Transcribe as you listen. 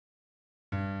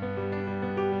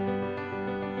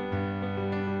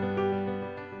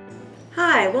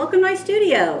Hi, welcome to my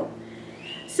studio.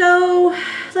 So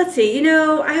let's see,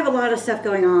 I have a lot of stuff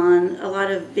going on, a lot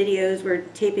of videos. We're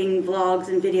taping vlogs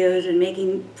and videos and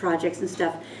making projects and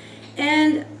stuff.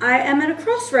 And I am at a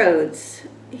crossroads.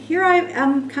 Here I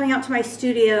am coming out to my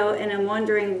studio and I'm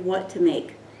wondering what to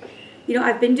make.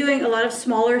 I've been doing a lot of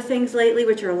smaller things lately,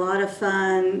 which are a lot of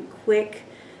fun, quick,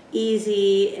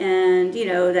 easy, and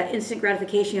that instant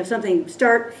gratification of something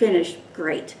start, finish,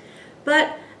 great.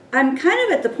 But I'm kind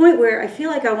of at the point where I feel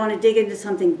like I want to dig into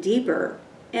something deeper,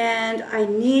 and I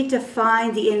need to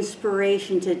find the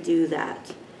inspiration to do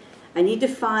that. I need to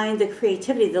find the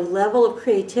creativity, the level of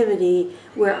creativity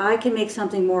where I can make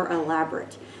something more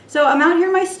elaborate. So I'm out here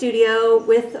in my studio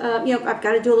with, I've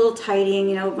got to do a little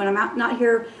tidying. When I'm not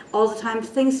here all the time,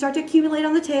 things start to accumulate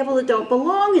on the table that don't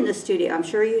belong in the studio. I'm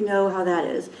sure you know how that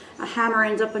is. A hammer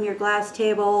ends up on your glass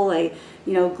table, a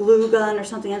glue gun or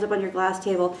something ends up on your glass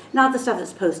table, not the stuff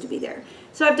that's supposed to be there.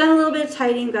 So I've done a little bit of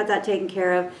tidying, got that taken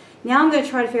care of. Now I'm going to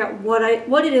try to figure out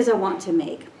what it is I want to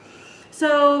make.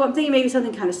 So I'm thinking maybe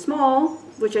something kind of small,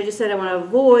 which I just said I want to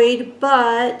avoid,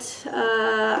 but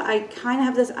I kind of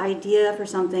have this idea for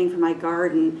something for my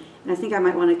garden, and I think I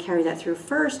might want to carry that through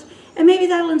first, and maybe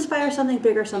that'll inspire something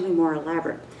bigger, something more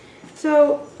elaborate.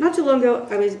 So not too long ago,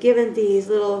 I was given these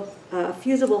little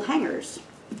fusible hangers.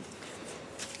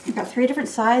 I've got 3 different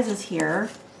sizes here,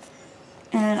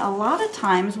 and a lot of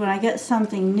times when I get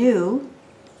something new,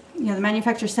 the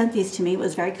manufacturer sent these to me. It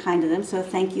was very kind of them, so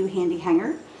thank you, handy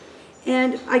hanger.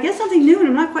 And I get something new and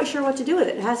I'm not quite sure what to do with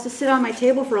it. It has to sit on my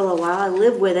table for a little while. I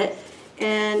live with it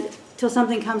until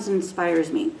something comes and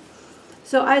inspires me.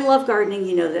 So I love gardening,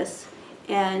 you know this.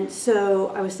 And so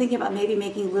I was thinking about maybe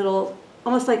making little,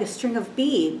 almost like a string of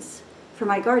beads for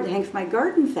my garden, to hang from my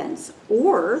garden fence.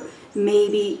 Or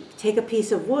maybe take a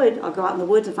piece of wood, I'll go out in the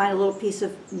woods and find a little piece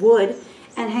of wood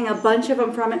and hang a bunch of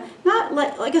them from it. Not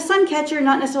like a sun catcher,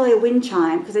 not necessarily a wind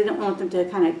chime, because I don't want them to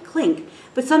kind of clink,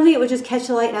 but something that would just catch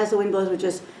the light, and as the wind blows would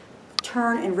just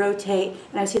turn and rotate,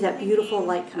 and I see that beautiful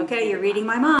light come. Okay, you're reading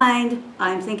my mind.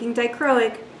 I'm thinking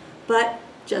dichroic, but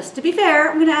just to be fair,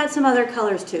 I'm going to add some other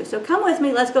colors too. So come with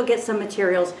me, let's go get some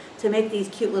materials to make these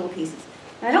cute little pieces.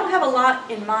 And I don't have a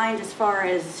lot in mind as far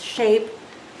as shape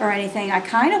or anything. I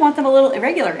kind of want them a little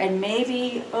irregular and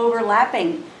maybe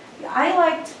overlapping.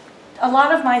 A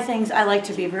lot of my things I like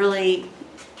to be really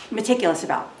meticulous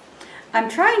about.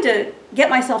 I'm trying to get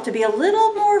myself to be a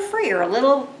little more free, or a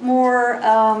little more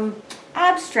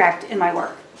abstract in my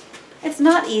work. It's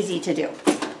not easy to do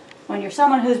when you're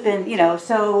someone who's been,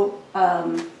 so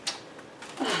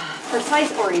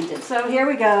precise oriented. So here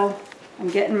we go. I'm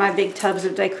getting my big tubs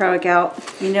of dichroic out.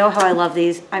 You know how I love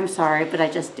these. I'm sorry, but I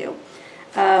just do.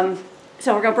 So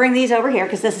we're going to bring these over here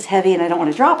because this is heavy and I don't want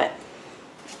to drop it.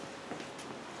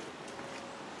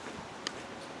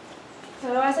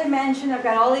 So as I mentioned, I've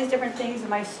got all these different things in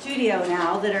my studio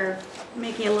now that are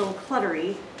making it a little cluttery.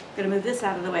 I'm going to move this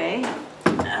out of the way.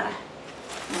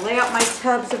 Lay out my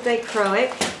tubs of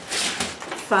dichroic.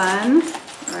 Fun.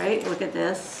 All right, look at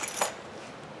this.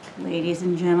 Ladies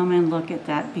and gentlemen, look at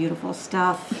that beautiful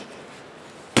stuff.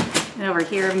 And over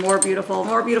here, more beautiful,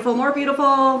 more beautiful, more beautiful.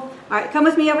 All right, come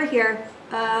with me over here.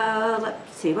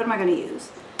 Let's see, what am I going to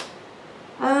use?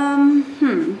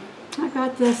 I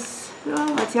got this.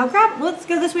 Well, let's see. Let's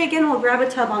go this way again. And we'll grab a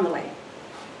tub on the way.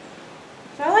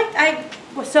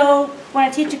 So when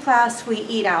I teach a class, we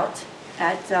eat out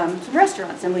at some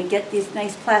restaurants, and we get these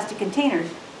nice plastic containers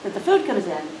that the food comes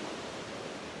in.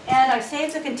 And I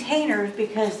save the containers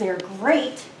because they're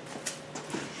great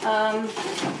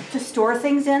to store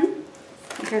things in.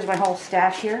 Here's my whole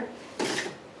stash here.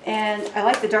 And I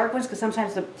like the dark ones because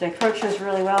sometimes the dichroic shows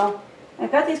really well.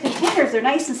 I've got these containers, they're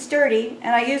nice and sturdy,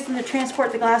 and I use them to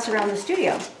transport the glass around the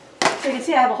studio. So you can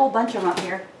see I have a whole bunch of them up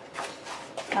here.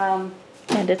 And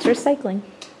it's recycling.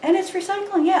 And it's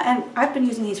recycling, yeah. And I've been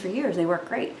using these for years. They work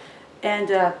great. And,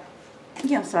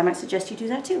 so I might suggest you do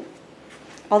that too.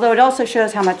 Although it also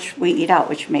shows how much we eat out,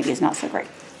 which maybe is not so great.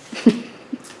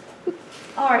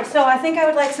 All right, so I think I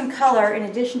would like some color in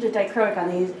addition to dichroic on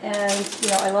these.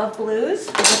 And, I love blues.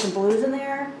 I'll put some blues in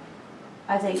there.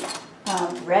 I think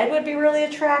red would be really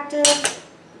attractive.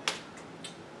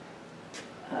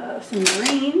 Some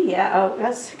green, yeah. Oh,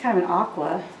 that's kind of an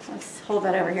aqua. Let's hold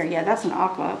that over here. Yeah, that's an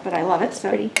aqua, but I love it, so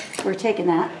pretty. We're taking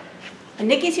that. And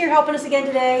Nikki's here helping us again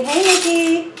today. Hey,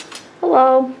 Nikki.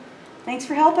 Hello. Thanks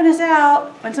for helping us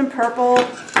out. And some purple.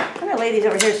 I'm going to lay these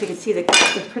over here so you can see the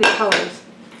pretty colors.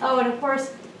 Oh, and of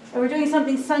course, if we're doing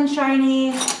something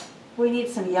sunshiny, we need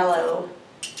some yellow.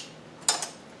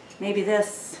 Maybe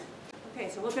this. Okay,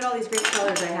 so look at all these great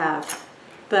colors I have.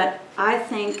 But I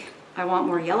think I want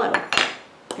more yellow.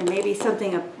 And maybe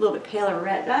something a little bit paler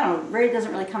red. I don't know, red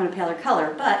doesn't really come in a paler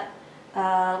color, but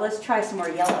let's try some more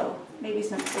yellow. Maybe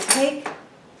some opaque.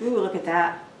 Ooh, look at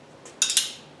that.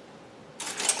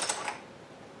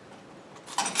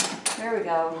 There we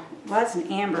go. Well, that's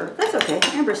an amber. That's okay.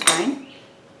 Amber's fine.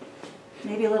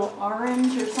 Maybe a little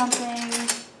orange or something.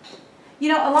 You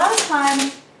know, a lot of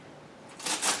times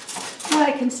when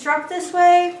I construct this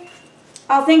way,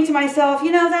 I'll think to myself,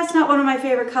 you know, that's not one of my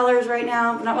favorite colors right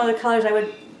now. Not one of the colors I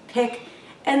would pick.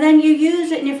 And then you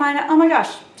use it and you find out, oh my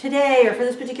gosh, today or for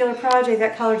this particular project,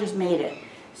 that color just made it.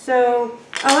 So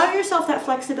allow yourself that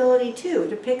flexibility too,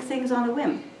 to pick things on a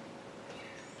whim.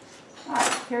 All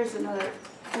right, here's another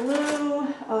blue.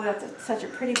 Oh, that's such a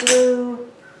pretty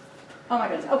blue. Oh my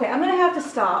goodness. Okay, I'm going to have to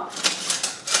stop,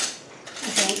 I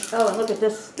think. Oh, and look at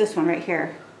this one right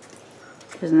here.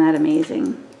 Isn't that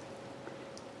amazing?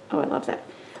 Oh, I love that.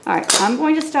 All right, I'm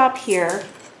going to stop here.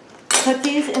 Put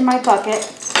these in my bucket.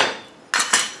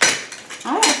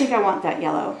 I don't think I want that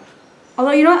yellow.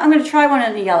 Although, you know what? I'm going to try one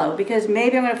in the yellow because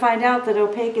maybe I'm going to find out that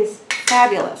opaque is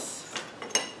fabulous.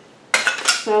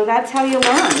 So that's how you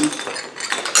learn.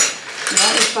 You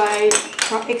know, is by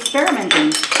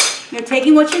experimenting. You know,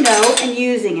 taking what you know and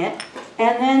using it,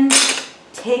 and then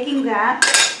taking that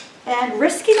and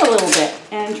risking a little bit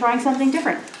and trying something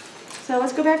different. So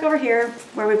let's go back over here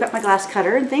where we've got my glass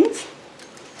cutter and things.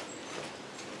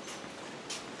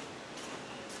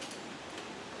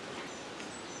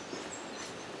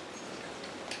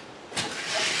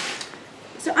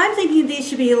 So I'm thinking these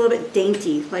should be a little bit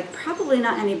dainty, like probably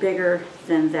not any bigger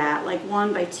than that, like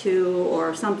 1 by 2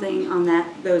 or something on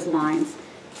those lines.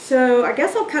 So I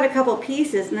guess I'll cut a couple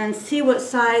pieces and then see what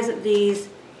size of these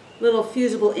little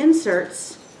fusible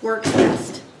inserts works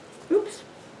best. Oops.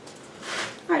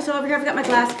 All right, so over here I've got my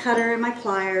glass cutter and my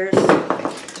pliers.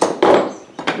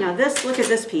 Now this, look at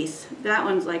this piece. That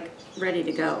one's like ready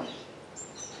to go.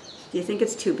 Do you think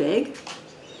it's too big?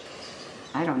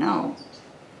 I don't know.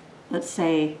 Let's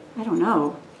say, I don't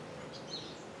know.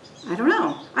 I don't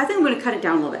know. I think I'm going to cut it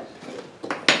down a little bit.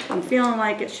 I'm feeling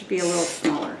like it should be a little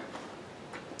smaller.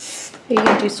 Are you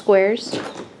going to do squares?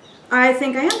 I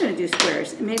think I am going to do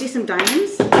squares. And maybe some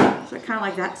diamonds. So I kind of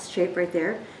like that shape right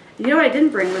there. And you know what I didn't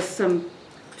bring was some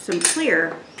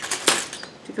clear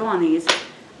to go on these.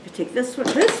 I take this one.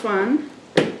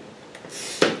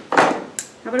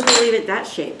 How about if we leave it that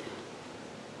shape?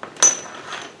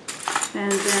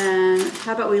 And then,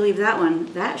 how about we leave that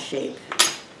one that shape?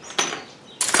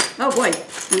 Oh boy,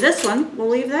 and this one, we'll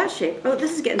leave that shape. Oh,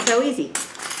 this is getting so easy.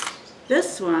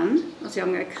 This one, let's see,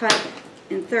 I'm going to cut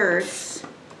in thirds.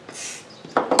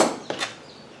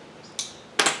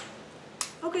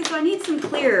 Okay, so I need some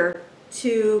clear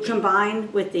to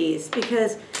combine with these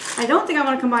because I don't think I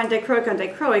want to combine dichroic on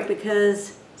dichroic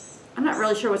because I'm not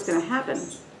really sure what's going to happen.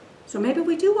 So maybe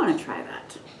we do want to try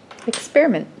that.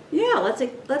 Experiment. Yeah, let's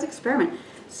experiment.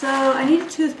 So I need a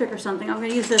toothpick or something. I'm going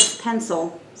to use this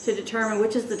pencil to determine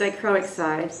which is the dichroic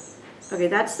side. Okay,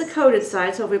 that's the coated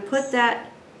side. So if we put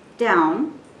that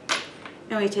down,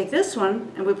 and we take this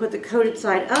one, and we put the coated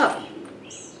side up,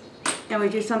 and we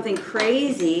do something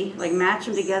crazy, like match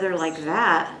them together like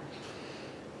that.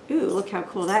 Ooh, look how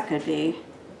cool that could be.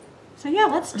 So yeah,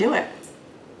 let's do it.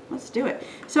 Let's do it.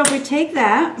 So if we take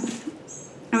that,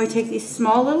 and we take these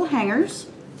small little hangers,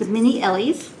 the mini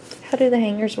Ellies. How do the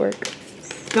hangers work?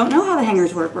 Don't know how the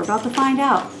hangers work. We're about to find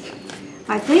out.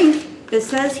 I think it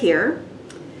says here,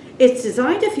 it's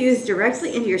designed to fuse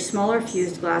directly into your smaller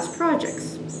fused glass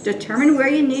projects. Determine where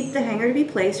you need the hanger to be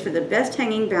placed for the best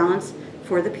hanging balance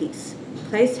for the piece.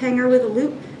 Place hanger with a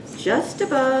loop just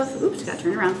above, oops, got to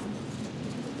turn around.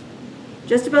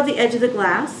 Just above the edge of the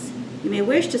glass. You may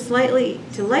wish to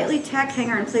lightly tack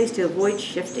hanger in place to avoid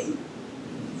shifting.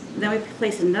 And then we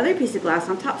place another piece of glass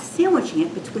on top, sandwiching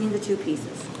it between the two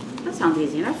pieces. That sounds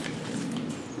easy enough.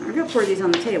 I'm going to pour these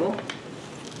on the table.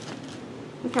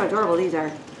 Look how adorable these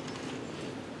are.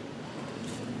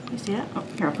 You see that? Oh,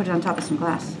 here, I'll put it on top of some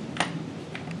glass.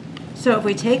 So if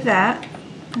we take that,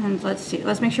 and let's see,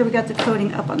 let's make sure we got the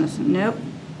coating up on this one. Nope,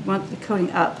 we want the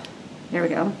coating up. There we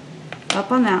go. Up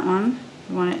on that one.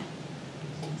 We want it.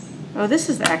 Oh, this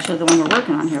is actually the one we're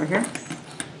working on here.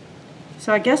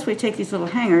 So I guess we take these little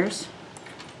hangers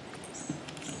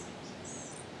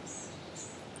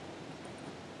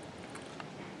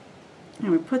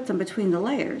and we put them between the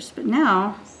layers. But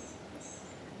now,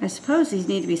 I suppose these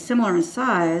need to be similar in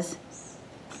size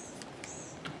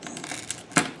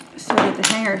so that the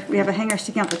hanger, we have a hanger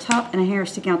sticking out the top and a hanger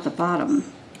sticking out the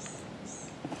bottom.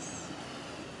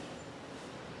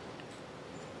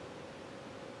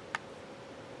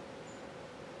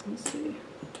 Let's see.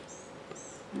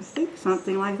 I think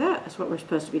something like that is what we're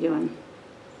supposed to be doing.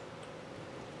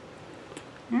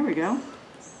 There we go.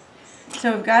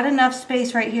 So we've got enough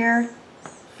space right here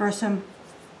for some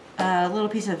little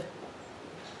piece of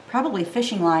probably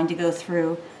fishing line to go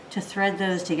through to thread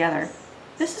those together.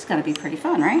 This is going to be pretty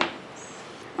fun, right?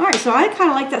 All right, so I kind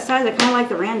of like that size. I kind of like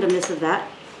the randomness of that.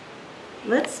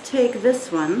 Let's take this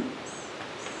one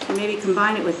and maybe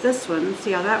combine it with this one,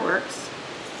 see how that works.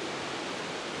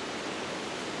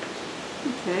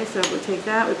 Okay, so we'll take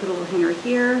that, we put a little hanger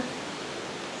here,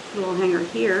 a little hanger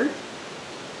here.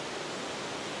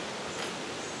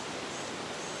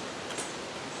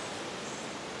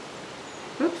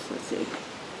 Oops, let's see.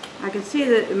 I can see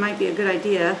that it might be a good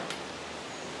idea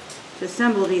to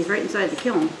assemble these right inside the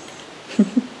kiln.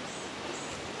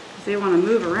 They want to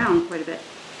move around quite a bit.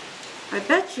 I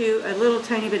bet you a little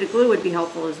tiny bit of glue would be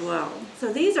helpful as well.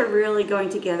 So these are really going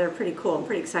together pretty cool. I'm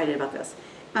pretty excited about this.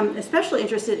 I'm especially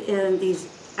interested in these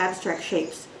abstract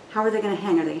shapes. How are they going to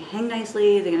hang? Are they going to hang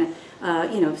nicely? Are they going to,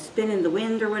 you know, spin in the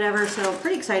wind or whatever? So I'm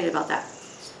pretty excited about that.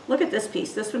 Look at this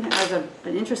piece. This one has an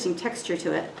interesting texture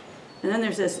to it. And then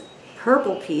there's this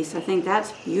purple piece. I think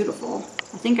that's beautiful.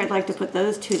 I think I'd like to put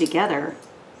those two together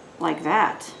like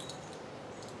that.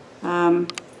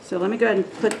 So let me go ahead and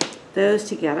put those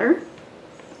together.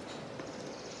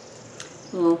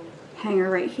 Little hanger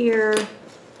right here.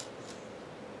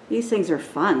 These things are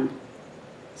fun.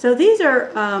 So these are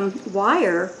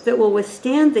wire that will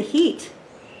withstand the heat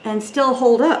and still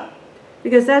hold up,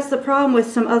 because that's the problem with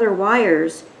some other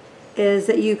wires, is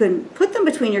that you can put them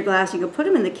between your glass, you can put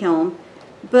them in the kiln,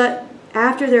 but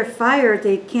after they're fired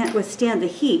they can't withstand the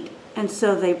heat, and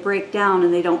so they break down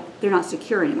and they're not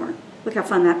secure anymore. Look how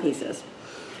fun that piece is.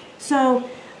 So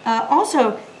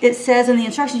also it says in the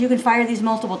instructions you can fire these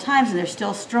multiple times and they're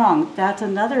still strong. That's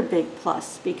another big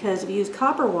plus, because if you use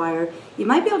copper wire you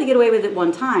might be able to get away with it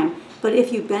one time, but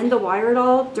if you bend the wire at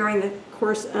all during the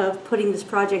course of putting this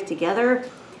project together,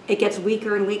 it gets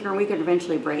weaker and weaker and weaker and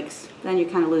eventually breaks. Then you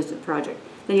kind of lose the project.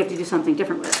 Then you have to do something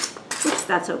different with it, which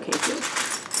that's okay too.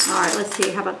 All right, let's see,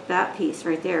 how about that piece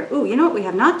right there? Ooh, you know what we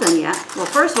have not done yet? Well,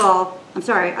 first of all, I'm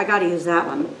sorry, I gotta use that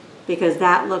one, because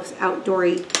that looks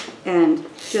outdoory and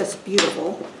just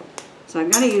beautiful. So I'm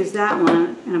going to use that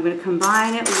one, and I'm going to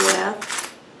combine it with,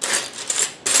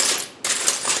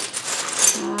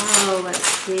 oh, let's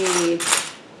see,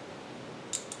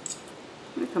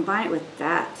 I'm going to combine it with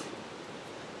that.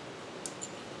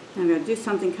 And I'm going to do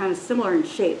something kind of similar in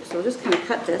shape, so I'll just kind of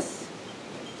cut this.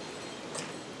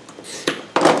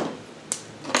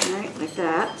 All right, like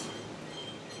that.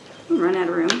 I'm running out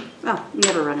of room. Well,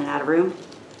 never running out of room.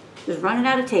 Just running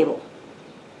out of table.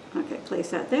 Okay,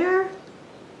 place that there.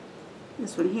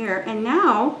 This one here. And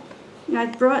now, you know, I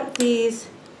brought these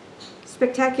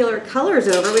spectacular colors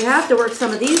over. We have to work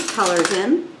some of these colors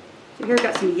in. So here I've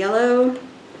got some yellow.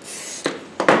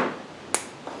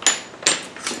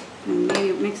 And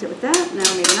maybe mix it with that. No,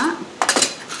 maybe not.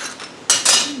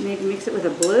 Maybe mix it with a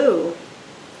blue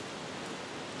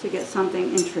to get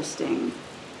something interesting.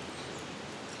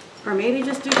 Or maybe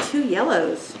just do two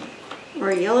yellows. Or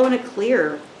a yellow and a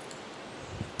clear.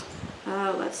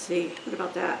 Let's see, what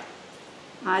about that?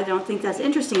 I don't think that's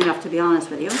interesting enough, to be honest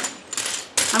with you.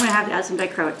 I'm going to have to add some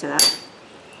dichroic to that.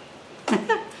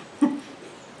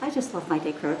 I just love my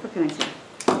dichroic, what can I say?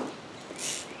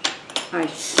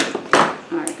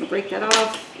 Alright, I'll break that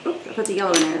off. Oops, I put the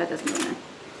yellow in there, that doesn't go in there.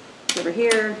 It's over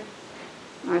here.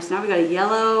 Alright, so now we've got a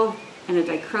yellow and a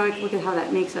dichroic. Look at how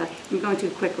that makes I'm going too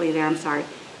quickly there, I'm sorry.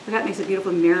 But that makes a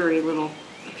beautiful mirrory little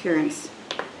appearance.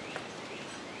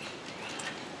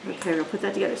 Okay, we'll put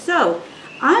that together. So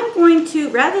I'm going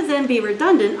to, rather than be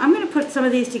redundant, I'm going to put some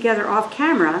of these together off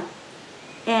camera,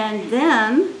 and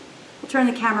then we'll turn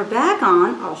the camera back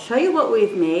on. I'll show you what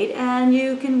we've made, and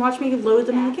you can watch me load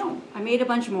them in the kiln. I made a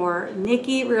bunch more.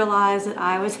 Nikki realized that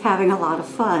I was having a lot of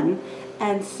fun,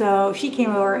 and so she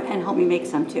came over and helped me make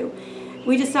some too.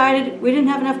 We decided we didn't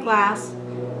have enough glass.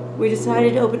 We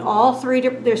decided to open all three.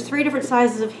 There's three different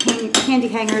sizes of candy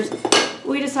hangers.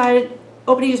 We decided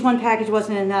opening just one package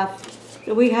wasn't enough,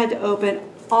 so we had to open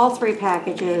all three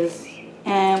packages,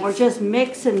 and we're just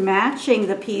mix and matching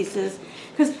the pieces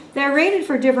because they're rated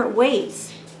for different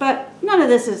weights, but none of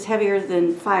this is heavier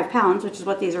than 5 pounds, which is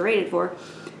what these are rated for.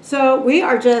 So we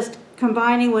are just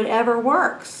combining whatever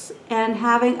works and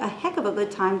having a heck of a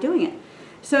good time doing it.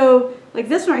 So like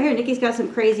this one right here, Nikki's got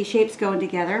some crazy shapes going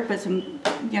together, but some,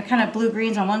 you know, kind of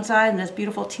blue-greens on one side and this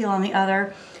beautiful teal on the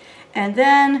other. And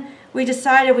then we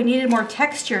decided we needed more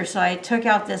texture, so I took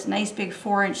out this nice big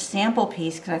 4-inch sample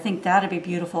piece because I think that'd be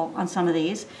beautiful on some of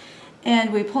these.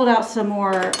 And we pulled out some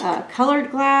more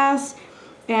colored glass,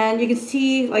 and you can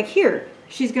see, like here,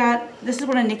 she's got, this is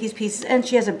one of Nikki's pieces, and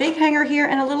she has a big hanger here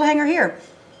and a little hanger here.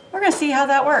 We're going to see how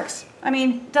that works. I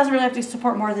mean, it doesn't really have to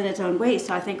support more than its own weight,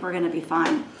 so I think we're going to be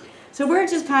fine. So we're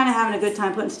just kind of having a good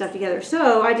time putting stuff together.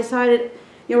 So I decided,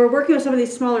 you know, we're working with some of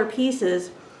these smaller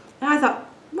pieces, and I thought,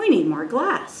 we need more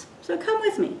glass. So come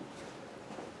with me.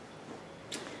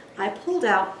 I pulled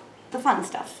out the fun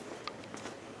stuff.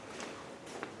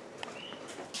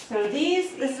 So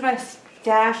this is my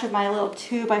stash of my little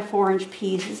 2x4 inch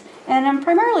pieces, and I'm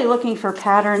primarily looking for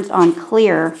patterns on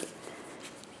clear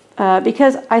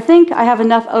because I think I have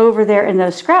enough over there in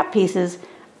those scrap pieces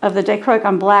of the dichroic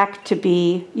on black to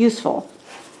be useful.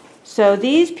 So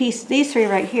these three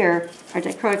right here are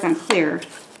dichroic on clear,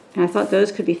 and I thought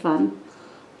those could be fun.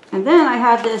 And then I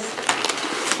have this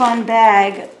fun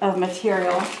bag of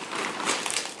material,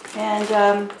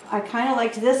 and I kind of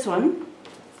liked this one.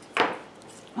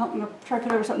 Oh, I'm going to try to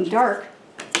put over something dark.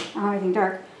 I don't have anything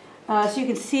dark. So you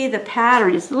can see the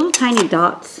pattern. It's little tiny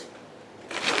dots.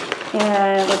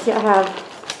 And let's see, I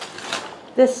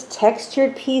have this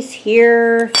textured piece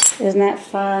here. Isn't that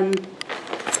fun?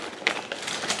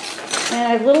 And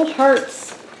I have little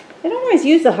hearts. I don't always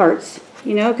use the hearts,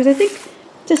 you know, because I think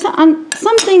just on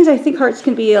some things I think hearts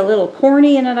can be a little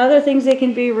corny, and on other things they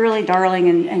can be really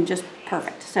darling and just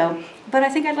perfect. So, but I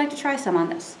think I'd like to try some on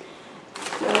this.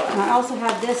 So I also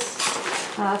have this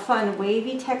fun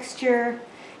wavy texture.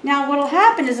 Now what will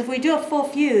happen is if we do a full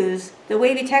fuse, the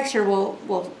wavy texture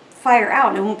will fire out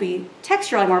and it won't be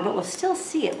texture anymore, but we'll still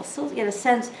see it. We'll still get a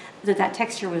sense that that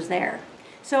texture was there.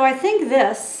 So I think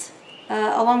this,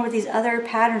 along with these other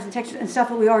patterns and textures and stuff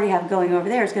that we already have going over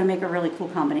there, is going to make a really cool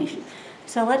combination.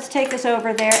 So let's take this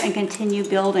over there and continue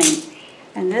building.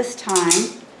 And this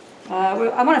time,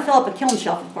 I want to fill up a kiln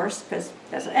shelf, of course,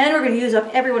 and we're going to use up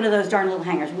every one of those darn little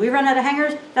hangers. When we run out of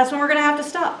hangers, that's when we're going to have to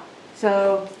stop.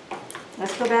 So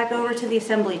let's go back over to the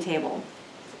assembly table.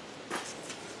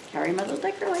 Carry my little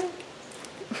dichroic.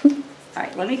 All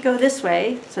right, let me go this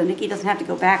way so Nikki doesn't have to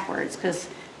go backwards, because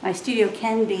my studio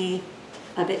can be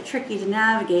a bit tricky to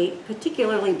navigate,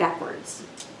 particularly backwards.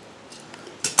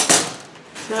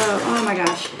 So, oh my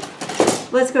gosh.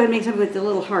 Let's go ahead and make something with the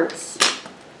little hearts.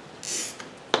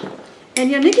 And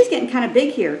you know, Nikki's getting kind of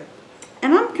big here,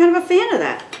 and I'm kind of a fan of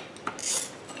that.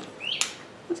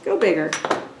 Let's go bigger.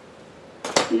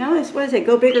 You know, what is it?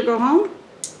 Go big or go home?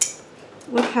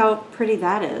 Look how pretty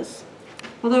that is.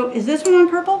 Although, is this one on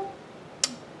purple?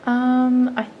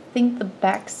 I think the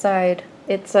back side,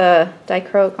 it's a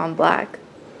dichroic on black.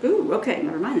 Ooh, okay,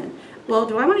 never mind then. Well,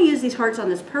 do I want to use these hearts on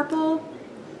this purple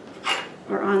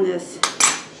or on this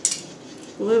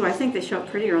blue? I think they show up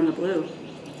prettier on the blue.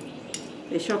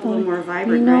 They show up a little more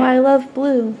vibrant, You know, right? I love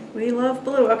blue. We love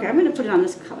blue. Okay, I'm going to put it on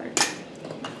this color.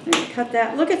 I'm going to cut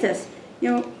that. Look at this.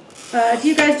 You know, do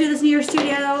you guys do this in your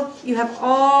studio? You have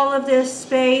all of this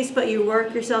space, but you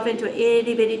work yourself into an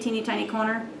itty bitty teeny tiny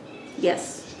corner?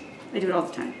 Yes, I do it all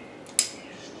the time.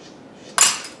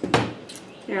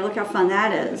 There, look how fun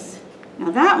that is.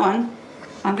 Now that one,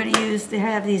 I'm going to use, they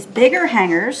have these bigger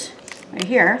hangers right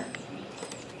here.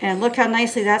 And look how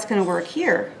nicely that's going to work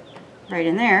here, right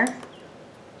in there.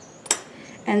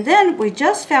 And then we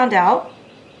just found out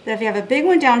that if you have a big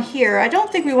one down here, I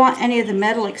don't think we want any of the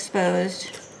metal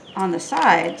exposed on the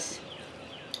sides.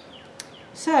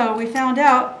 So we found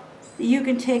out that you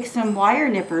can take some wire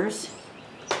nippers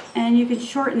and you can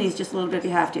shorten these just a little bit if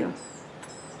you have to.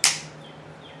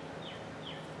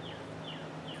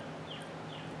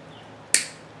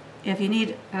 If you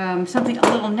need something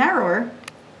a little narrower,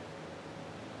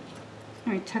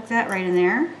 let me tuck that right in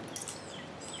there.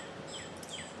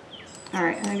 All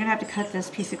right, and I'm gonna have to cut this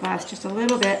piece of glass just a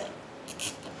little bit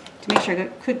to make sure I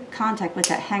get good contact with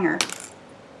that hanger.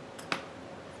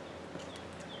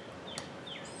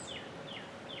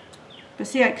 But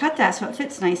see, I cut that so it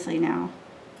fits nicely now.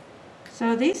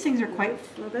 So these things are quite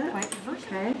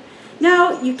okay.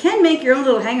 Now, you can make your own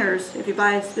little hangers if you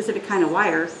buy a specific kind of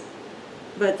wire,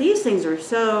 but these things are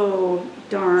so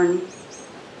darn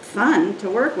fun to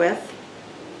work with,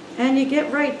 and you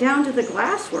get right down to the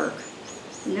glass work.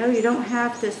 You know, you don't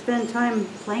have to spend time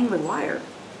playing with wire.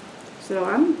 So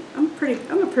I'm a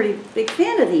pretty big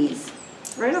fan of these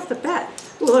right off the bat.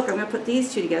 Oh, look, I'm going to put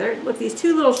these two together. Look, these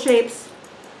two little shapes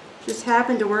just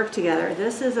happen to work together.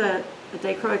 This is a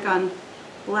dichroic on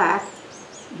black.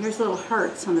 Here's little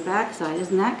hearts on the back side.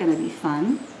 Isn't that going to be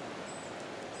fun?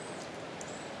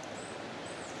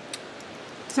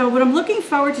 So what I'm looking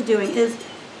forward to doing is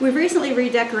we've recently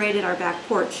redecorated our back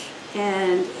porch,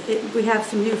 and we have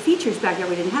some new features back there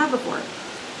we didn't have before.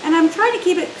 And I'm trying to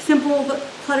keep it simple but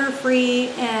clutter-free,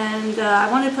 and I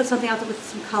wanted to put something out there with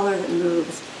some color that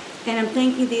moves. And I'm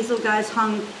thinking these little guys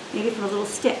hung maybe from a little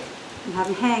stick. and have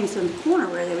them hang so in the corner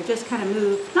where they would just kind of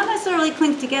move, not necessarily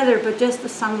clink together, but just the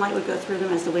sunlight would go through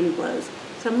them as the wind blows.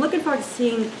 So I'm looking forward to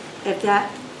seeing if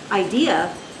that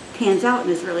idea pans out and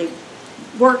is really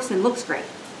works and looks great.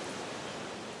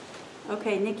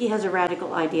 Okay, Nikki has a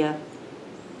radical idea.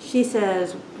 She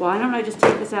says, why don't I just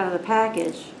take this out of the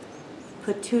package,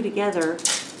 put two together,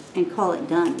 and call it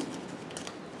done.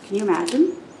 Can you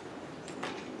imagine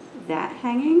that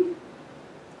hanging?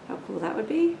 How cool that would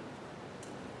be.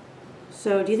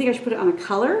 So do you think I should put it on a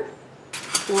color,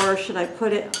 or should I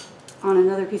put it on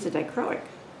another piece of dichroic?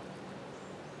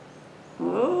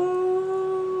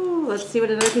 Oh, let's see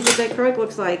what another piece of dichroic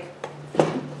looks like.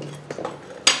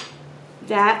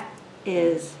 That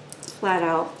is flat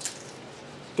out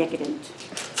decadent.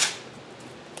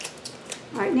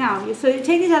 All right, now, so you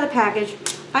take these out of the package.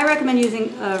 I recommend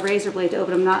using a razor blade to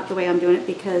open them, not the way I'm doing it,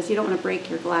 because you don't want to break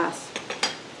your glass.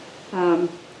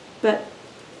 But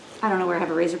I don't know where I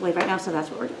have a razor blade right now, so that's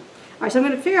what we're doing. All right, so I'm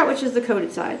going to figure out which is the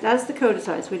coated side. That's the coated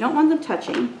side, so we don't want them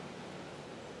touching.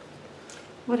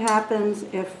 What happens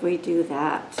if we do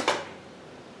that?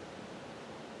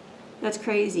 That's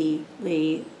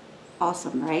crazily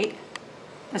awesome, right?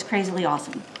 That's crazily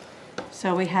awesome.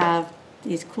 So we have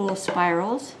these cool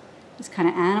spirals, this kind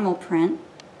of animal print.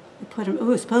 We put them,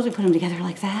 ooh, suppose we put them together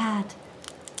like that,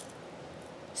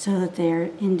 so that they're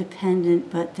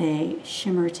independent, but they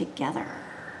shimmer together.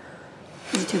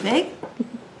 Is it too big?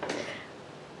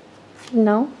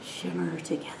 No. Shimmer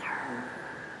together.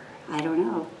 I don't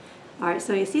know. All right,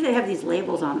 so you see they have these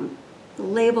labels on them. The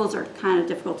labels are kind of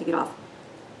difficult to get off.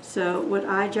 So what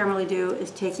I generally do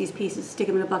is take these pieces, stick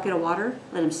them in a bucket of water,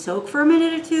 let them soak for a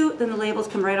minute or two, then the labels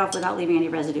come right off without leaving any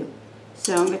residue.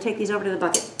 So I'm going to take these over to the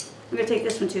bucket. I'm going to take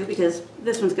this one too, because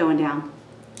this one's going down.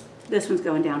 This one's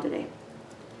going down today.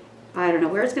 I don't know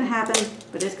where it's going to happen,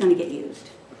 but it's going to get used.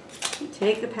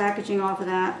 Take the packaging off of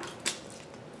that.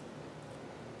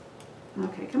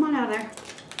 Okay, come on out of there.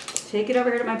 Take it over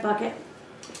here to my bucket.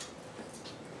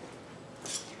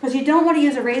 Because you don't want to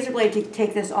use a razor blade to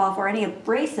take this off, or any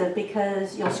abrasive,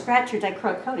 because you'll scratch your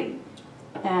dichroic coating.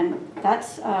 And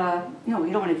that's, you know,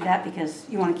 you don't want to do that, because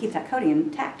you want to keep that coating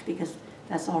intact, because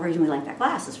that's the whole reason we like that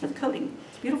glass, is for the coating.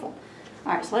 It's beautiful.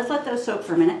 All right, so let's let those soak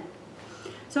for a minute.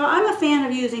 So I'm a fan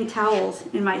of using towels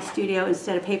in my studio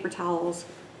instead of paper towels,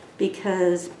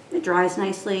 because it dries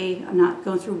nicely. I'm not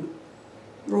going through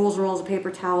rolls and rolls of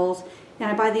paper towels. And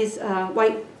I buy these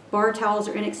white bar towels.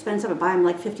 Are inexpensive. I buy them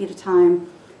like 50 at a time.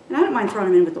 And I don't mind throwing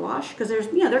them in with the wash, because there's,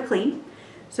 you know, they're clean.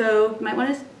 So you might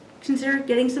want to consider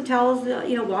getting some towels,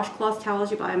 you know, washcloth towels.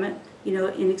 You buy them at, you know,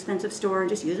 inexpensive store, and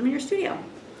just use them in your studio.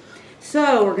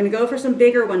 So we're going to go for some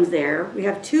bigger ones there. We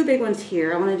have two big ones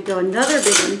here. I wanted to go another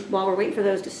big one while we're waiting for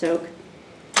those to soak.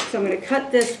 So I'm going to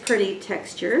cut this pretty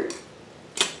texture.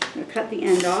 I'm going to cut the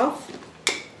end off.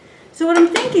 So what I'm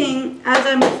thinking as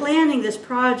I'm planning this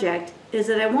project is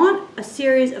that I want a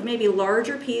series of maybe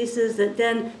larger pieces that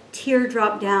then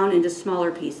teardrop down into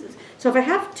smaller pieces. So if I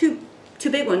have two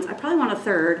big ones, I probably want a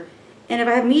third. And if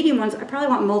I have medium ones, I probably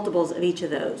want multiples of each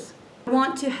of those. I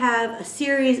want to have a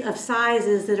series of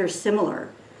sizes that are similar.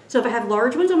 So if I have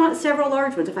large ones, I want several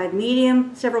large ones. If I have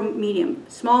medium, several medium.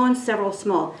 Small ones, several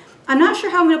small. I'm not sure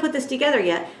how I'm going to put this together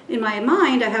yet. In my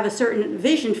mind, I have a certain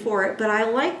vision for it, but I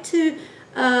like to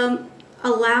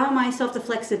allow myself the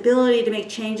flexibility to make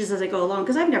changes as I go along,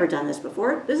 because I've never done this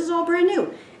before. This is all brand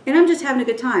new, and I'm just having a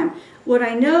good time. What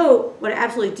I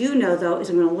absolutely do know, though,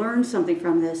 is I'm going to learn something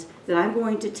from this that I'm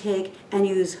going to take and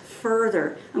use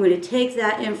further. I'm going to take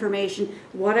that information,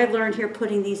 what I've learned here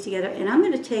putting these together, and I'm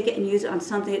going to take it and use it on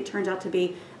something that turns out to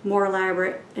be more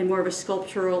elaborate and more of a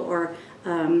sculptural or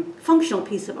functional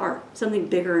piece of art, something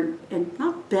bigger and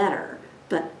not better,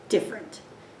 but different.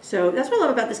 So that's what I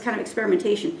love about this kind of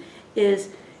experimentation is,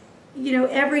 you know,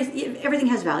 everything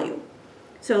has value.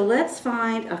 So let's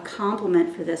find a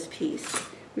complement for this piece.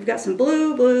 We've got some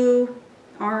blue,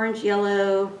 orange,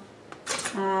 yellow.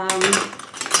 You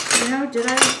know, do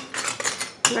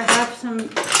I have some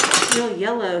real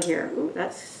yellow here? Ooh,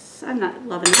 I'm not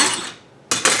loving that.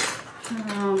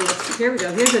 Here we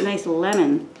go. Here's a nice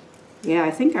lemon. Yeah,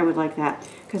 I think I would like that.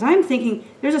 Because I'm thinking,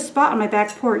 there's a spot on my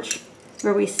back porch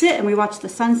where we sit and we watch the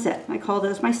sunset. I call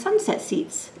those my sunset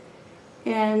seats.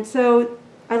 And so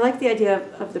I like the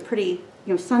idea of the pretty,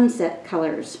 you know, sunset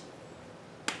colors.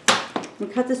 We'll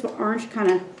cut this orange,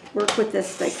 kind of work with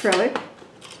this dichroic.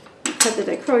 We'll cut the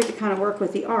dichroic to kind of work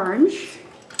with the orange.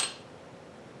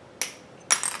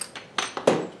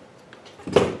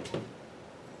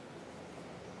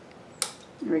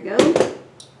 There we go.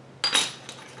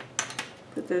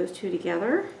 Put those two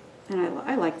together, and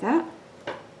I like that.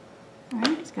 All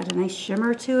right, it's got a nice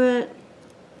shimmer to it.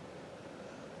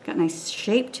 got a nice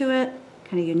shape to it,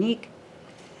 kind of unique.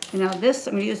 And now this,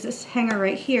 I'm going to use this hanger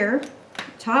right here.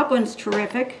 The top one's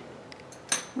terrific.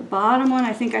 The bottom one,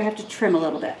 I think I have to trim a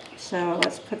little bit. So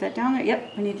let's put that down there.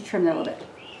 Yep, I need to trim that a little bit.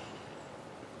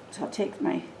 So I'll take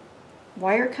my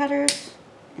wire cutters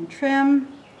and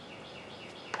trim.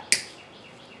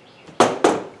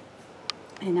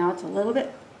 And now it's a little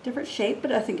bit different shape,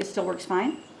 but I think it still works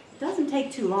fine. It doesn't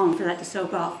take too long for that to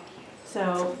soak off.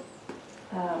 So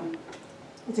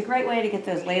it's a great way to get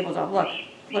those labels off.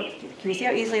 Look, can you see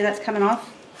how easily that's coming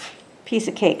off? Piece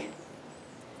of cake.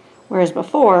 Whereas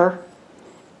before,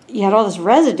 you had all this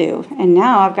residue, and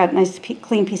now I've got a nice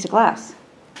clean piece of glass.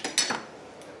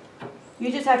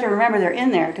 You just have to remember they're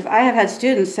in there, because I have had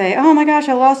students say, oh my gosh,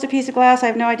 I lost a piece of glass, I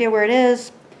have no idea where it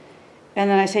is. And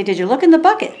then I say, did you look in the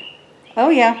bucket? Oh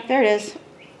yeah, there it is.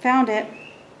 Found it.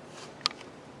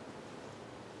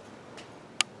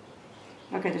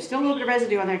 Okay, there's still a little bit of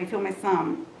residue on there. I can feel my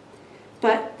thumb.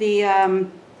 But the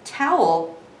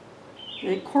towel,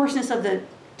 the coarseness of the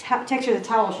texture of the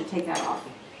towel should take that off.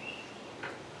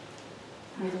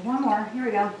 There's one more. Here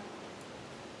we go.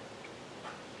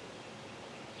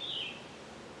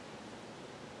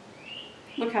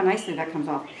 Look how nicely that comes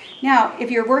off. Now,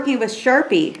 if you're working with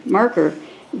Sharpie marker,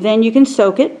 then you can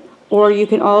soak it. Or you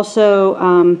can also,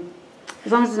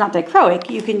 as long as it's not dichroic,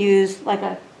 you can use like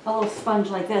a little sponge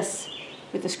like this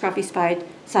with the scruffy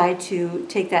side to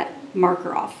take that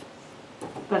marker off.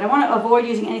 But I want to avoid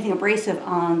using anything abrasive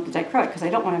on the dichroic because I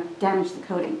don't want to damage the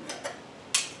coating.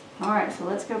 Alright, so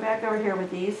let's go back over here with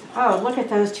these. Oh, look at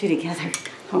those two together.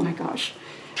 Oh my gosh.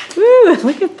 Woo,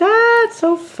 look at that.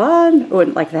 So fun. Oh,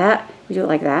 and like that. We do it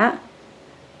like that.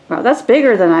 Wow, that's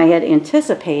bigger than I had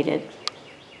anticipated.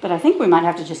 But I think we might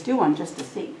have to just do one just to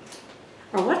see.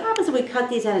 Or what happens if we cut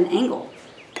these at an angle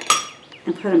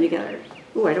and put them together?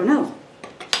 Ooh, I don't know.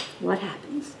 What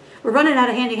happens? We're running out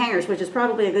of handy hangers, which is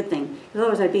probably a good thing. Because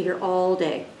otherwise I'd be here all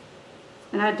day.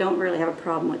 And I don't really have a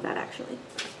problem with that, actually.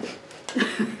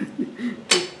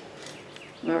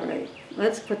 All right,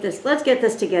 let's get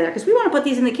this together. Because we want to put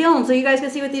these in the kiln so you guys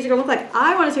can see what these are going to look like.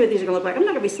 I want to see what these are going to look like. I'm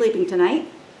not going to be sleeping tonight.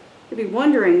 You'll be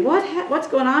wondering, what's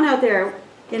going on out there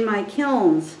in my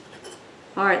kilns.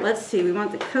 All right, let's see. We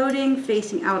want the coating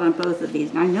facing out on both of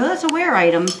these. Now I know that's a wear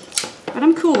item, but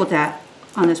I'm cool with that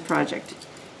on this project.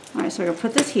 All right, so I'm gonna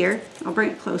put this here. I'll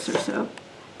bring it closer so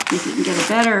you can get a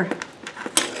better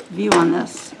view on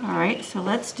this. All right, so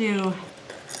let's do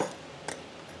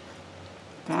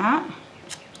that.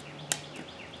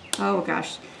 Oh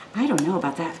gosh, I don't know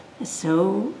about that. It's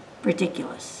so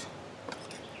ridiculous.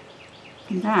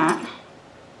 And that,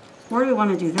 where do we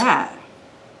want to do that?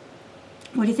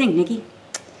 What do you think, Nikki?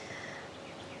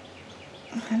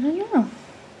 I don't know.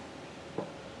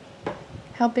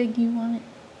 How big do you want it?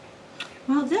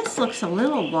 Well, this looks a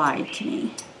little wide to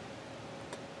me.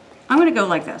 I'm going to go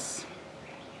like this.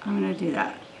 I'm going to do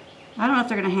that. I don't know if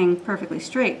they're going to hang perfectly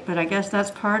straight, but I guess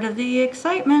that's part of the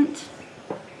excitement.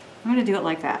 I'm going to do it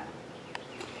like that.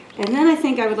 And then I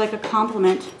think I would like a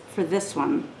complement for this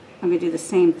one. I'm going to do the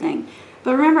same thing.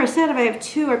 But remember, I said if I have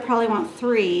two, I probably want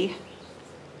three.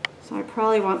 So I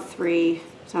probably want three.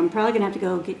 So I'm probably going to have to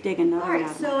go dig another one. All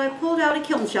right, so I pulled out a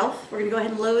kiln shelf. We're going to go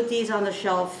ahead and load these on the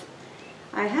shelf.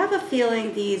 I have a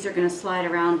feeling these are going to slide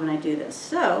around when I do this.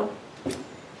 So,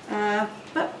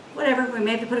 but whatever. We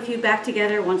may have to put a few back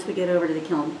together once we get over to the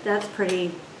kiln. That's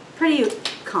pretty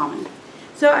common.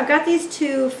 So I've got these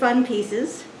two fun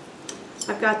pieces.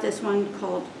 I've got this one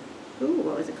called, ooh,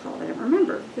 what was it called? I don't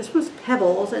remember. This one's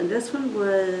Pebbles, and this one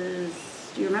was,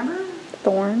 do you remember?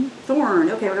 Thorn. Thorn.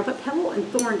 Okay, we're going to put Pebble and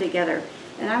Thorn together.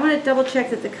 And I want to double check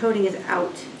that the coating is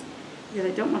out, because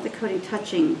I don't want the coating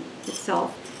touching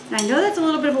itself. And I know that's a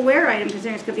little bit of a wear item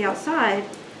considering it's going to be outside,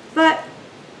 but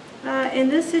in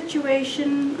this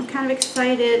situation, I'm kind of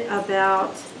excited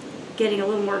about getting a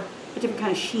different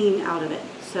kind of sheen out of it.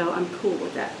 So I'm cool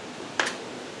with that.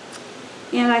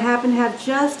 And I happen to have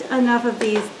just enough of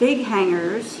these big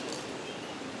hangers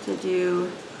to do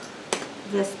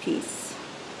this piece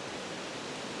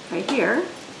right here.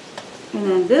 And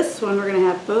then this one, we're going to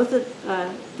have both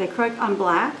a dichroic on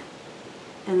black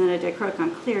and then a dichroic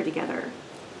on clear together.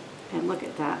 And look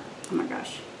at that. Oh my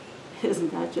gosh.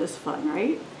 Isn't that just fun,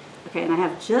 right? Okay, and I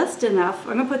have just enough.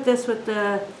 I'm going to put this with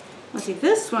the, let's see,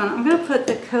 this one, I'm going to put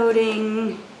the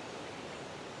coating,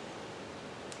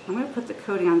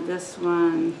 on this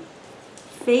one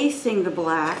facing the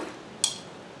black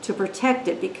to protect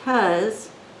it because,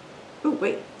 oh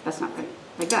wait, that's not right,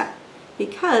 like that.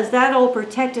 Because that'll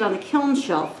protect it on the kiln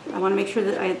shelf. I want to make sure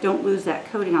that I don't lose that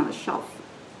coating on the shelf.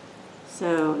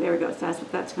 So there we go. So that's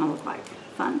what that's going to look like.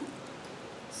 Fun.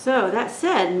 So that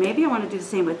said, maybe I want to do the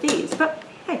same with these. But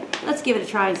hey, let's give it a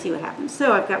try and see what happens.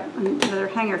 So I've got another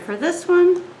hanger for this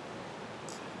one.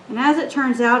 And as it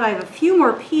turns out, I have a few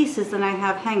more pieces than I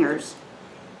have hangers.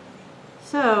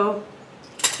 So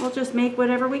we'll just make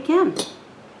whatever we can.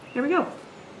 There we go.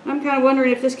 I'm kind of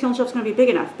wondering if this kiln shelf's going to be big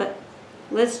enough, but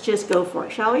let's just go for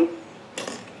it, shall we? All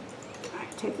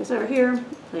right, take this over here,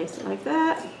 place it like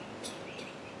that.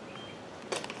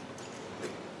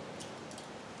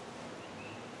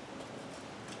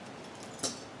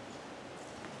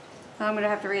 I'm going to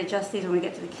have to readjust these when we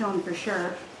get to the kiln for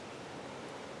sure.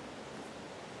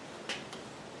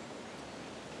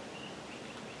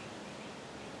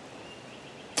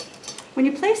 When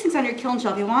you place things on your kiln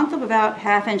shelf, you want them about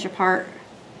 1/2 inch apart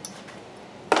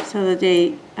so that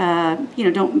they, you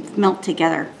know, don't melt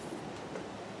together.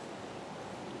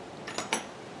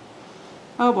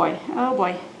 Oh boy, oh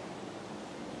boy.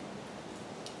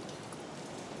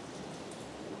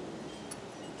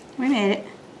 We made it.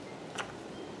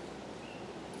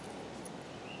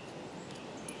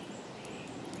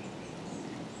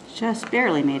 Just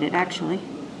barely made it, actually.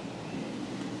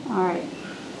 All right.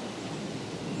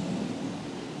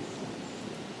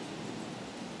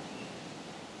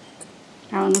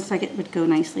 That one looks like it would go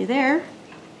nicely there.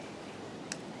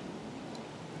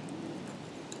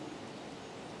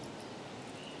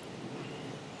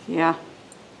 Yeah,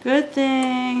 good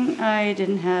thing I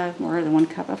didn't have more than 1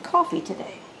 cup of coffee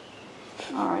today.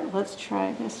 All right, let's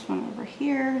try this one over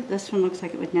here. This one looks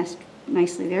like it would nest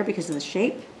nicely there because of the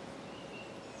shape.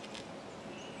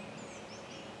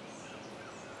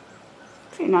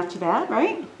 Okay, not too bad,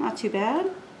 right? Not too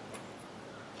bad.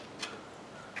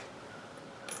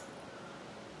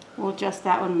 We'll adjust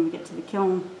that one when we get to the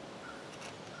kiln.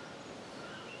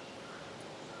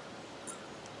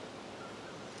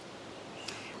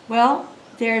 Well,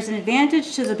 there's an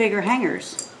advantage to the bigger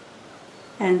hangers,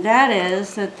 and that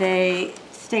is that they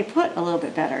stay put a little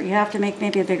bit better. You have to make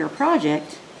maybe a bigger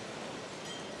project,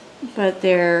 but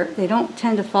they don't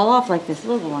tend to fall off like this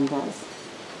little one does,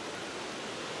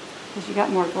 because you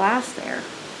got more glass there,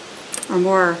 or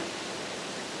more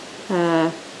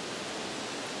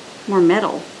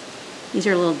metal. These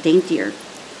are a little daintier.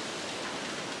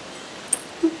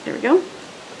 There we go.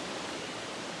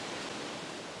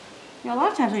 You know, a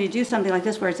lot of times when you do something like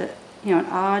this where it's a, you know, an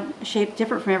odd shape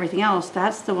different from everything else,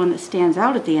 that's the one that stands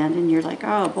out at the end, and you're like,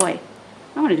 oh boy,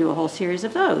 I want to do a whole series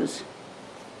of those.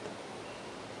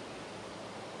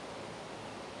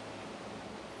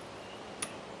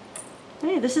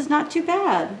 Hey, this is not too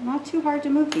bad. Not too hard to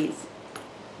move these.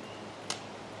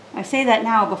 I say that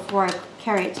now before I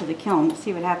carry it to the kiln. We'll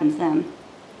see what happens then.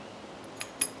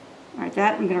 All right,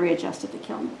 that I'm going to readjust at the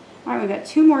kiln. All right, we've got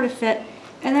 2 more to fit,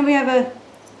 and then we have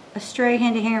a stray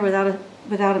handy hanger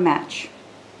without a match.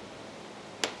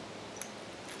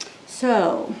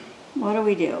 So, what do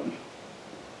we do?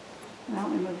 Well,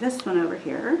 we move this one over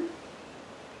here.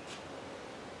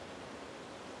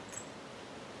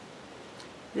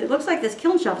 It looks like this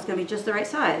kiln shelf is going to be just the right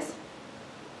size.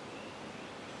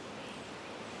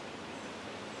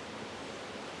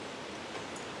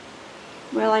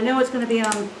 Well, I know it's going to be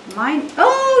on mine.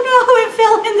 Oh no, it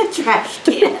fell in the trash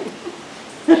can.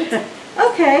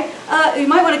 Okay, you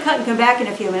might want to cut and come back in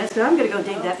a few minutes, but I'm going to go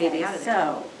dig that baby out of there.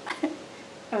 So,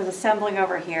 I was assembling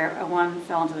over here, and one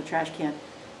fell into the trash can,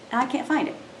 and I can't find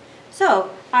it.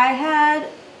 So, I had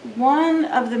one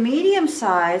of the medium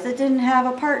size that didn't have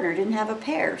a partner, didn't have a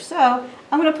pair. So,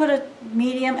 I'm going to put a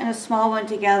medium and a small one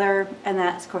together, and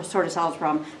that sort of solves the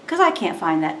problem, because I can't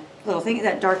find that little thing,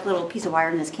 that dark little piece of wire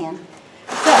in this can.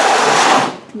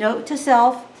 So, note to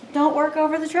self, don't work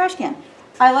over the trash can.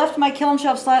 I left my kiln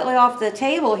shelf slightly off the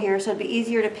table here so it'd be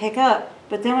easier to pick up,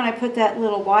 but then when I put that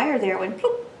little wire there, it went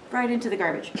ploop, right into the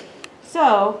garbage.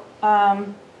 So,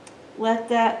 let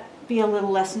that be a little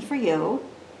lesson for you,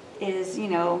 is, you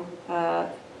know,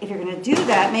 if you're going to do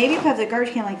that, maybe put the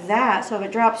garbage can like that, so if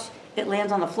it drops, it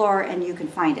lands on the floor and you can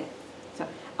find it. So,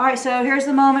 alright, so here's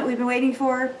the moment we've been waiting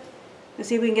for. Let's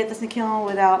see if we can get this in the kiln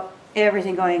without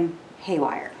everything going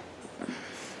haywire.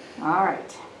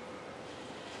 Alright.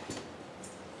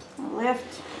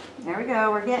 Lift. There we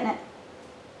go. We're getting it.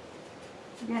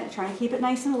 We're getting it. Trying to keep it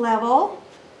nice and level.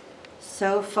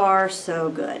 So far, so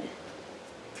good.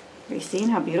 Are you seeing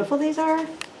how beautiful these are?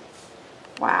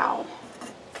 Wow.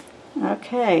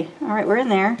 Okay. Alright, we're in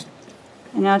there.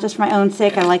 And now, just for my own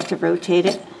sake, I like to rotate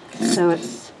it so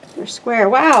they're square.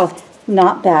 Wow.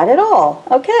 Not bad at all.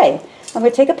 Okay. I'm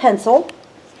going to take a pencil,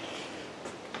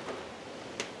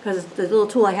 because the little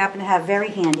tool I happen to have very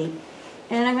handy.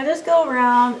 And I'm going to just go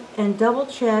around and double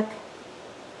check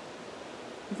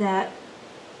that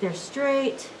they're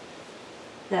straight,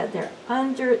 that they're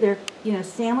you know,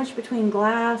 sandwiched between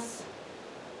glass.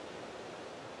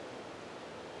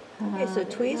 Okay, so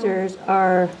tweezers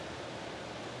are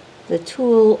the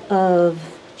tool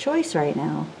of choice right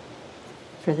now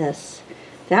for this.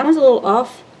 That one's a little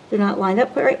off. They're not lined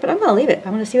up quite right, but I'm going to leave it. I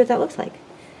want to see what that looks like.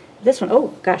 This one,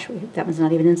 oh gosh, that one's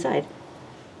not even inside.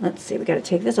 Let's see, we got to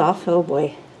take this off. Oh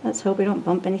boy. Let's hope we don't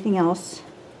bump anything else.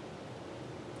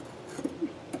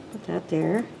 Put that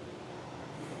there.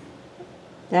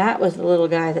 That was the little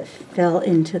guy that fell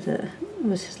into the, it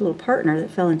was his little partner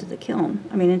that fell into the kiln.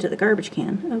 I mean, into the garbage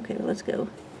can. Okay, well, let's go.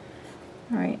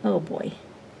 All right, oh boy.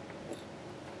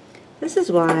 This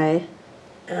is why,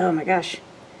 oh my gosh,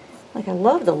 like I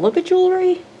love the look of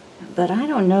jewelry, but I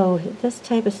don't know, this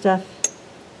type of stuff,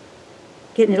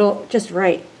 getting it all just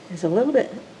right is a little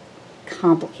bit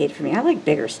complicated for me. I like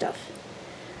bigger stuff.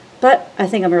 But I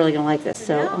think I'm really going to like this.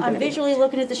 So now I'm visually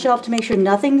looking at the shelf to make sure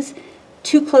nothing's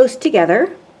too close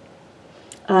together.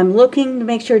 I'm looking to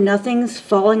make sure nothing's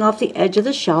falling off the edge of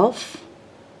the shelf.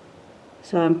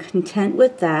 So I'm content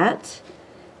with that.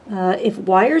 If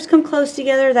wires come close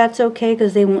together, that's okay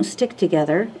because they won't stick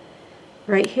together.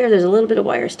 Right here, there's a little bit of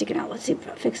wire sticking out. Let's see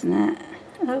about fixing that.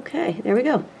 Okay, there we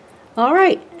go. All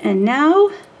right, and now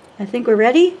I think we're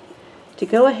ready to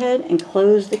go ahead and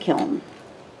close the kiln.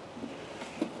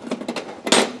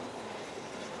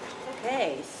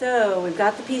 Okay, so we've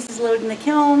got the pieces loaded in the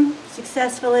kiln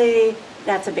successfully.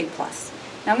 That's a big plus.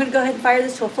 Now I'm going to go ahead and fire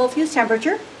this to a full fuse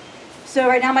temperature. So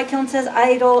right now my kiln says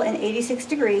idle and 86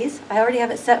 degrees. I already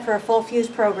have it set for a full fuse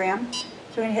program.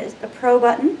 So we're going to hit the Pro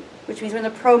button, which means we're in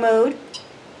the Pro mode.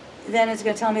 Then it's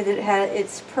going to tell me that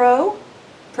it's Pro,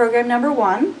 program number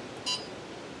 1.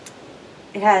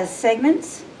 It has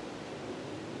segments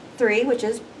 3, which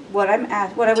is what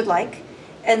I would like,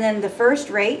 and then the first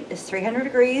rate is 300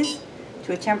 degrees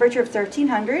to a temperature of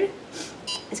 1300.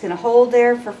 It's going to hold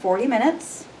there for 40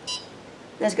 minutes.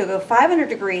 Then it's going to go 500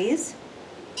 degrees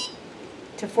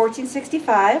to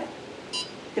 1465. It's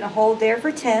going to hold there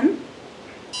for 10.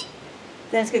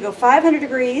 Then it's going to go 500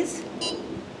 degrees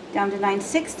down to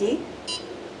 960.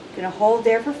 Going to hold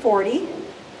there for 40.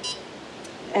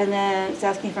 And then it's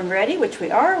asking if I'm ready, which we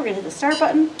are. We're going to hit the start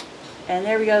button. And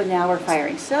there we go, now we're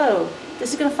firing. So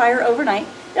this is going to fire overnight.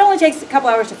 It only takes a couple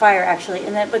hours to fire actually,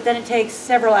 but then it takes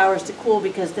several hours to cool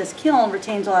because this kiln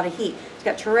retains a lot of heat. It's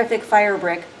got terrific fire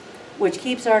brick, which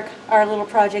keeps our little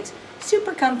projects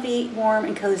super comfy, warm,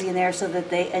 and cozy in there so that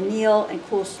they anneal and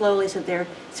cool slowly so they're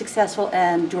successful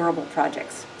and durable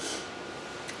projects.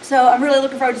 So I'm really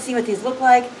looking forward to seeing what these look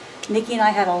like. Nikki and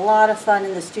I had a lot of fun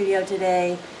in the studio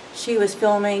today. She was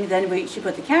filming, then she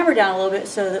put the camera down a little bit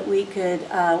so that we could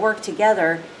work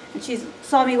together. And she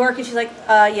saw me work and she's like,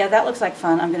 yeah, that looks like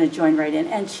fun. I'm going to join right in.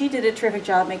 And she did a terrific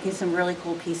job making some really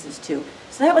cool pieces too.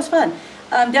 So that was fun.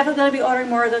 I'm definitely going to be ordering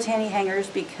more of those handy hangers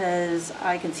because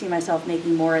I can see myself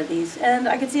making more of these. And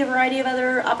I can see a variety of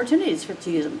other opportunities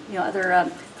to use them,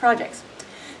 other projects.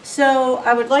 So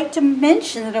I would like to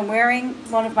mention that I'm wearing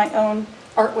one of my own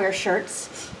artwear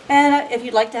shirts. And if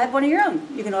you'd like to have one of your own,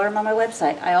 you can order them on my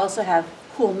website. I also have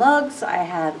cool mugs. I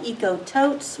have eco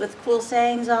totes with cool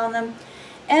sayings on them.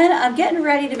 And I'm getting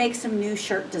ready to make some new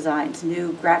shirt designs,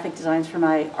 new graphic designs for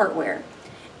my artwear.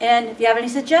 And if you have any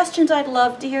suggestions, I'd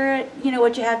love to hear it,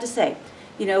 what you have to say.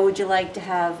 Would you like to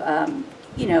have,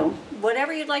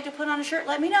 whatever you'd like to put on a shirt,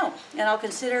 let me know. And I'll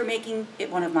consider making it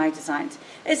one of my designs.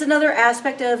 It's another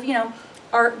aspect of,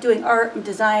 doing art and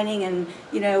designing and,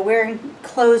 wearing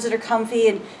clothes that are comfy.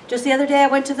 And just the other day I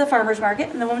went to the farmer's market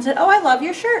and the woman said, oh, I love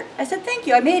your shirt. I said, thank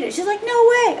you, I made it. She's like, no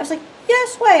way. I was like,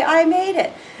 yes way, I made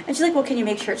it. And she's like, well, can you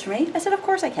make shirts for me? I said, of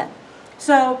course I can.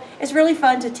 So it's really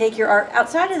fun to take your art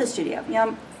outside of the studio.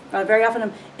 Very often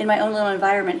I'm in my own little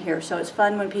environment here, so it's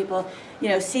fun when people,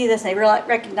 see this and they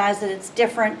recognize that it's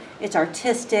different, it's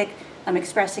artistic, I'm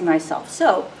expressing myself.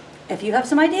 So if you have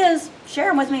some ideas, share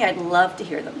them with me. I'd love to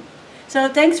hear them. So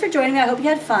thanks for joining me. I hope you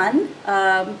had fun.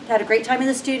 Had a great time in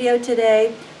the studio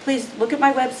today. Please look at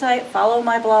my website, follow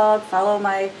my blog, follow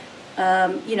my,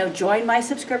 join my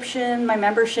subscription, my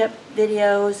membership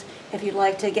videos if you'd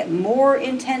like to get more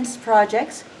intense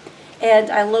projects. And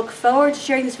I look forward to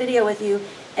sharing this video with you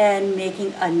and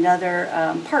making another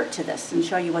part to this and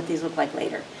show you what these look like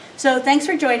later. So thanks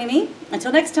for joining me.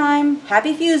 Until next time,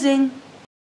 happy fusing.